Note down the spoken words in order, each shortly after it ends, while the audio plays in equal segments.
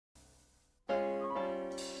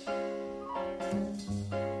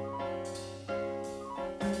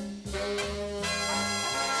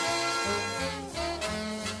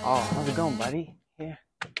Oh, how's it going, buddy? Yeah.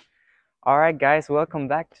 All right, guys, welcome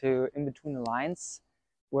back to In Between the Lines.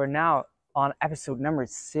 We're now on episode number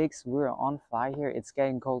 6. We're on fire here. It's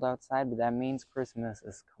getting cold outside, but that means Christmas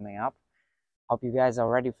is coming up. Hope you guys are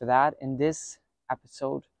ready for that. In this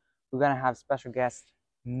episode, we're gonna have special guest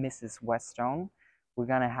Mrs. Westone. We're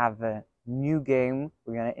gonna have a new game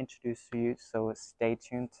we're gonna introduce to you, so stay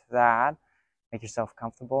tuned to that. Make yourself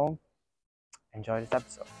comfortable. Enjoy this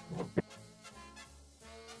episode.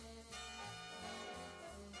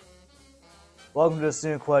 Welcome to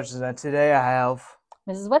Student Questions, and today I have,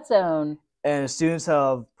 Mrs. Whetstone. and the students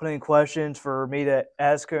have put in questions for me to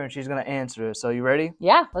ask her, and she's going to answer it. So you ready?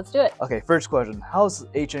 Yeah, let's do it. Okay, first question. How's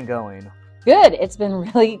HN going? Good. It's been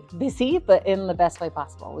really busy, but in the best way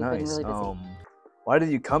possible. We've been Nice. really busy. Why did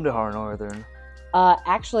you come to Hardin Northern?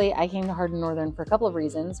 Actually, I came to Hardin Northern for a couple of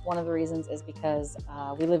reasons. One of the reasons is because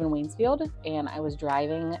we live in Waynesfield, and I was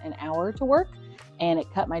driving an hour to work, and it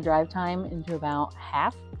cut my drive time into about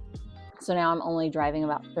half. So now I'm only driving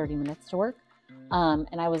about 30 minutes to work.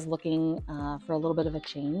 And I was looking for a little bit of a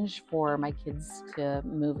change for my kids to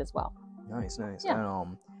move as well. Nice. Yeah.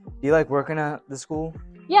 And, do you like working at the school?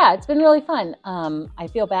 Yeah, it's been really fun. I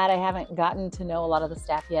feel bad I haven't gotten to know a lot of the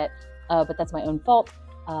staff yet, but that's my own fault.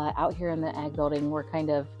 Out here in the ag building, we're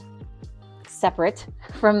kind of separate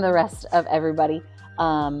from the rest of everybody.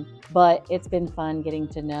 But it's been fun getting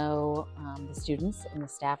to know the students and the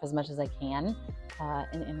staff as much as I can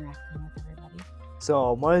and interacting with everybody.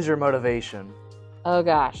 So what is your motivation? Oh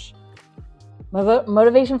gosh.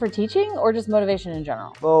 Motivation for teaching or just motivation in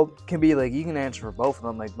general? Well, can be like, you can answer for both of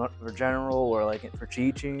them, like for general or like for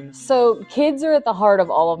teaching. So kids are at the heart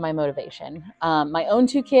of all of my motivation. My own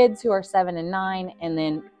 2 kids who are 7 and 9, and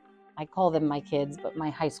then I call them my kids, but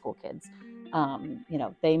my high school kids.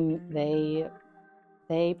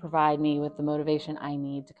 They provide me with the motivation I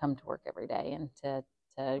need to come to work every day and to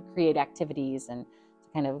create activities and to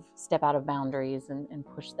kind of step out of boundaries and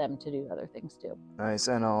push them to do other things too. Nice.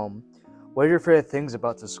 And what are your favorite things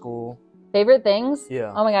about the school? Favorite things?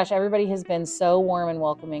 Yeah. Oh my gosh, everybody has been so warm and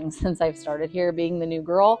welcoming since I've started here being the new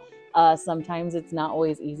girl. Sometimes it's not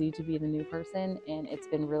always easy to be the new person, and it's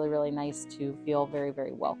been really, really nice to feel very,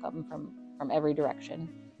 very welcome from every direction.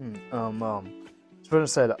 Someone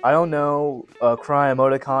said, I don't know, crime,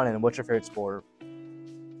 emoticon, and what's your favorite sport?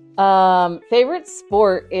 Favorite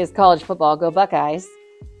sport is college football. Go Buckeyes.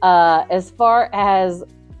 As far as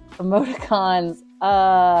emoticons,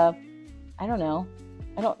 I don't know.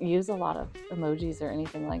 I don't use a lot of emojis or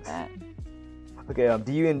anything like that. Okay,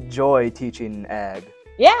 do you enjoy teaching ag?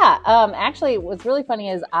 Yeah, actually, what's really funny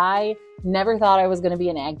is I never thought I was going to be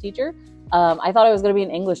an ag teacher. I thought I was going to be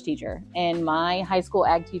an English teacher. And my high school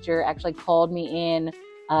ag teacher actually called me in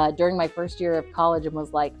during my first year of college and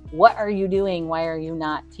was like, what are you doing? Why are you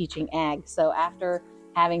not teaching ag? So after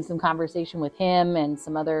having some conversation with him and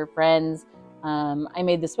some other friends, I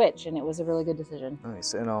made the switch, and it was a really good decision.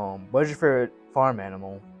 Nice. And what's your favorite farm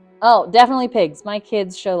animal? Oh, definitely pigs. My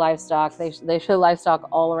kids show livestock. They show livestock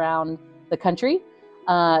all around the country.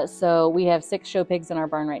 So we have 6 show pigs in our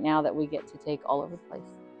barn right now that we get to take all over the place.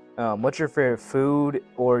 What's your favorite food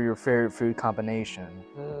or your favorite food combination?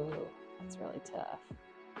 Ooh, that's really tough.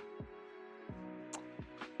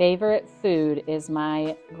 Favorite food is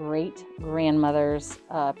my great-grandmother's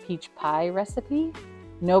peach pie recipe.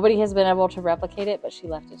 Nobody has been able to replicate it, but she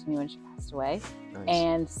left it to me when she passed away. Nice.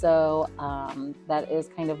 And so that is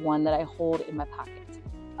kind of one that I hold in my pocket.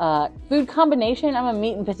 Food combination, I'm a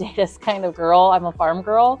meat and potatoes kind of girl. I'm a farm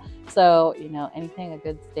girl. So, anything, a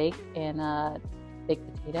good steak and a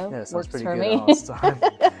baked potato works for me.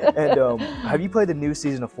 And have you played the new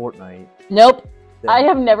season of Fortnite? Nope. I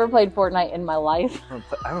have never played Fortnite in my life.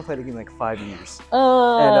 I haven't played a game in like 5 years.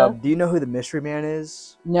 And do you know who the Mystery Man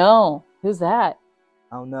is? No. Who's that?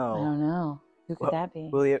 I don't know. I don't know. Who could that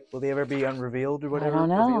be? Will they ever be unrevealed or whatever? I don't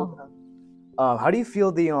know. How do you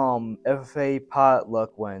feel the FFA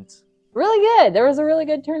potluck went? Really good. There was a really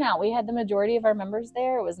good turnout. We had the majority of our members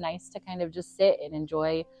there. It was nice to kind of just sit and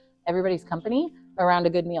enjoy everybody's company around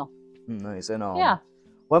a good meal. Nice. And yeah.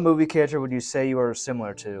 What movie character would you say you are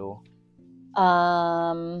similar to?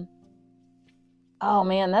 Oh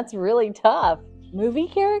man, that's really tough. Movie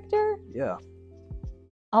character? Yeah.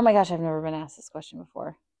 Oh my gosh, I've never been asked this question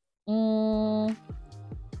before.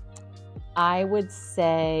 I would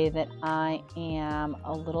say that I am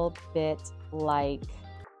a little bit like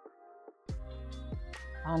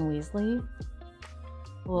Ron Weasley.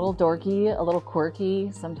 A little dorky, a little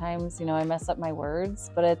quirky. Sometimes, I mess up my words,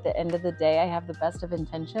 but at the end of the day, I have the best of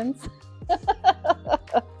intentions.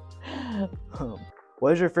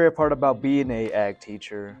 What is your favorite part about being a ag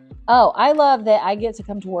teacher? Oh, I love that I get to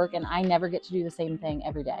come to work and I never get to do the same thing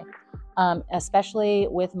every day. Especially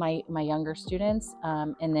with my younger students,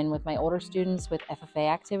 and then with my older students with FFA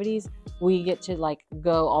activities, we get to like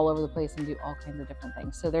go all over the place and do all kinds of different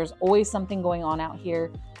things. So there's always something going on out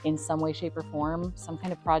here in some way, shape, or form, some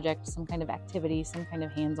kind of project, some kind of activity, some kind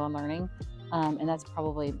of hands-on learning, and that's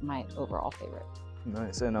probably my overall favorite.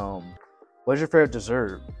 Nice. And what's your favorite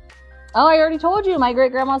dessert? Oh, I already told you, my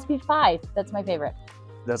great-grandma's peach pie. That's my favorite.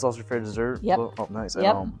 That's also your favorite dessert? Yep. Oh, nice.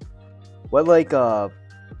 Yep. And, what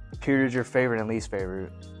period is your favorite and least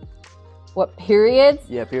favorite? What periods?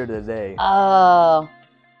 Yeah, period of the day. I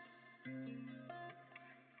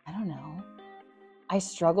don't know. I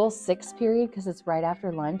struggle 6th period because it's right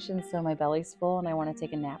after lunch, and so my belly's full and I want to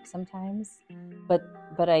take a nap sometimes. But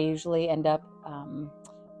I usually end up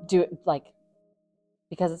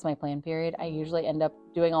because it's my plan period, I usually end up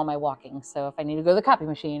doing all my walking. So if I need to go to the copy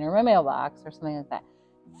machine or my mailbox or something like that.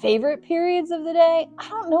 Favorite periods of the day? I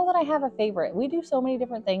don't know that I have a favorite. We do so many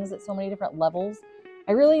different things at so many different levels.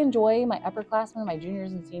 I really enjoy my upperclassmen, my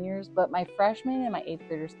juniors and seniors, but my freshmen and my 8th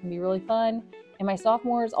graders can be really fun. And my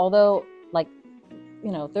sophomores, although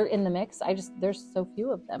they're in the mix, there's so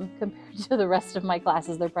few of them compared to the rest of my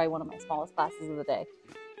classes. They're probably one of my smallest classes of the day.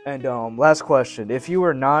 And last question. If you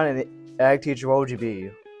were not an ag teacher, what would you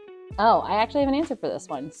be? Oh, I actually have an answer for this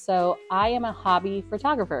one. So I am a hobby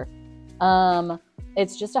photographer.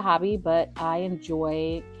 It's just a hobby, but I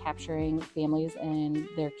enjoy capturing families and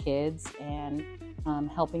their kids and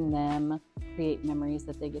helping them create memories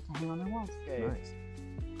that they get to hang on their walls. Okay. Nice.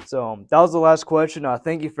 So that was the last question.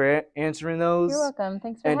 Thank you for answering those. You're welcome.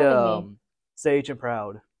 Thanks for having me. Stay H and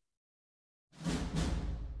proud.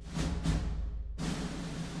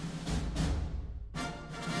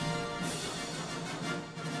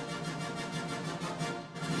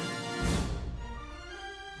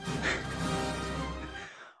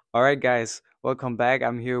 All right, guys, welcome back.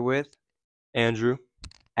 I'm here with Andrew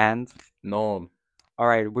and Noam. all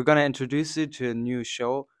right, we're gonna introduce you to a new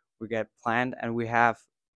show we get planned, and we have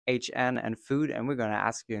HN and food, and we're gonna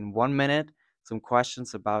ask you in 1 minute some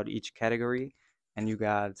questions about each category, and you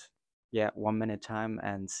got 1 minute time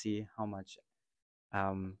and see how much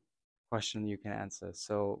question you can answer.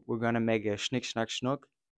 So we're gonna make a schnick schnack schnuck,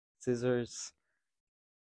 scissors.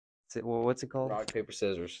 What's it called? Rock, paper,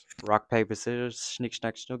 scissors. Rock, paper, scissors, schnick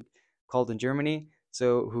schnack schnuck, called in Germany.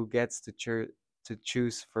 So who gets to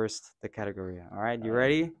choose first the category? All right, you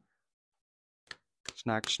ready?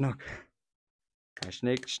 Schnack schnuck.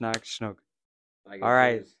 Schnick schnack schnuck. All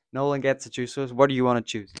right, Nolan gets to choose first. What do you want to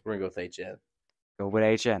choose? We're gonna go with HN. Go with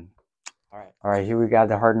HN. All right, here we got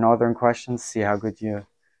the hard northern questions. See how good you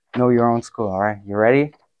know your own school. All right, you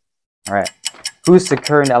ready? All right. Who's the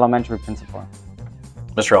current elementary principal?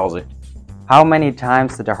 Mr. Halsey. How many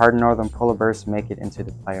times did the Hardin Northern Polar Bears make it into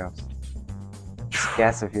the playoffs? Just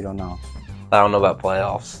guess if you don't know. I don't know about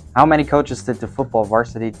playoffs. How many coaches did the football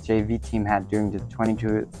varsity JV team had during the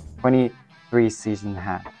 22-23 season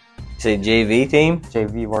had? You say JV team?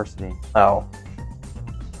 JV varsity. Oh.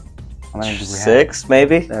 How many did we have? 6,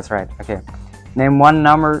 maybe? That's right. Okay. Name one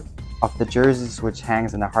number of the jerseys which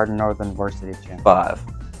hangs in the Hardin Northern varsity gym. 5.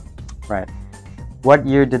 Right. What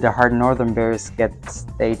year did the Hardin Northern Bears get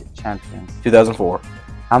state champions? 2004.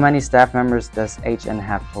 How many staff members does HN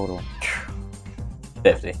have total?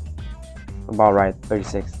 50. About right,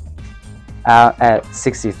 36. At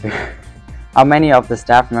 63. How many of the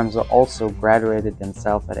staff members also graduated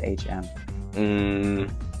themselves at HN?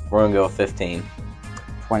 We're gonna go with 15.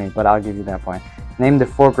 20, but I'll give you that point. Name the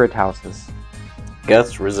 4 grit houses.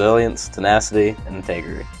 Guts, resilience, tenacity, and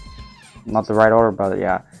integrity. Not the right order, but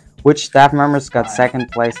yeah. Which staff members got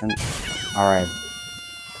second place in... Alright.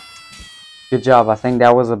 Good job. I think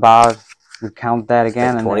that was about... We count that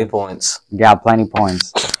again. And 20 points. Got plenty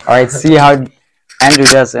points. Alright, see how Andrew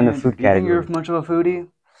does in the food Do you think you're category. much of a foodie?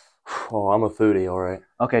 Oh, I'm a foodie, alright.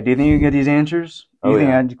 Okay, do you think you can get these answers? Do you Oh, think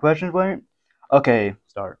yeah. I had questions, Blair? Okay,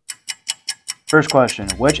 start. First question.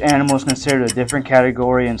 Which animal is considered a different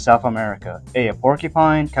category in South America? A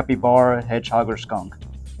porcupine, capybara, hedgehog, or skunk?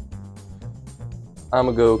 I'm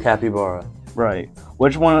gonna go capybara. Right.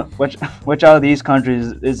 Which out of these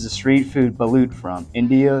countries is the street food balut from?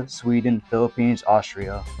 India, Sweden, Philippines,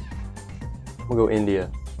 Austria? I'm gonna go India.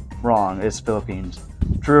 Wrong. It's Philippines.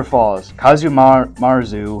 True or false? Kazu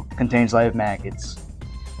marzu contains live maggots.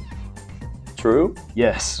 True?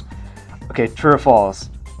 Yes. Okay, true or false?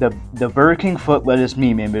 The Burger King foot lettuce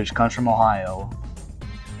meme image comes from Ohio.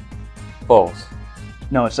 False.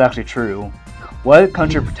 No, it's actually true. What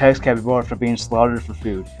country protects capybara from being slaughtered for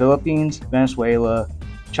food? Philippines, Venezuela,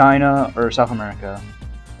 China, or South America?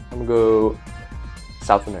 I'm gonna go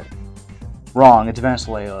South America. Wrong, it's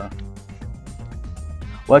Venezuela.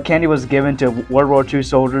 What candy was given to World War II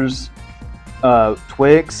soldiers?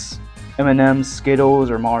 Twix, M&M's,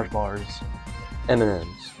 Skittles, or Mars bars?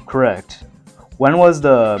 M&M's. Correct. When was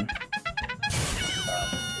the...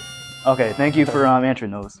 Okay, thank you for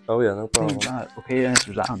answering those. Oh yeah, no problem. Okay,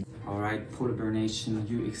 answers out. Alright, Polar Bear Nation,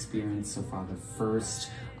 you experienced so far the first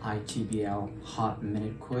ITBL Hot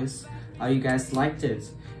Minute Quiz. How you guys liked it?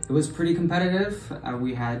 It was pretty competitive.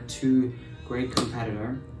 We had two great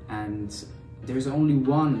competitors, and there's only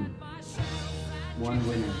one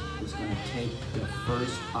winner who's gonna take the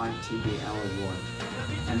first ITBL award,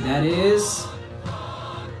 and that is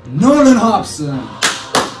Nolan Hobson.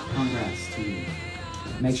 Congrats to you.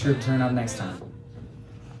 Make sure to turn up next time.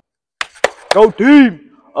 Go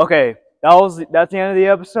team! Okay, that's the end of the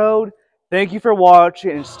episode. Thank you for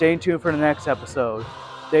watching and stay tuned for the next episode.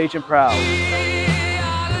 Stage and proud.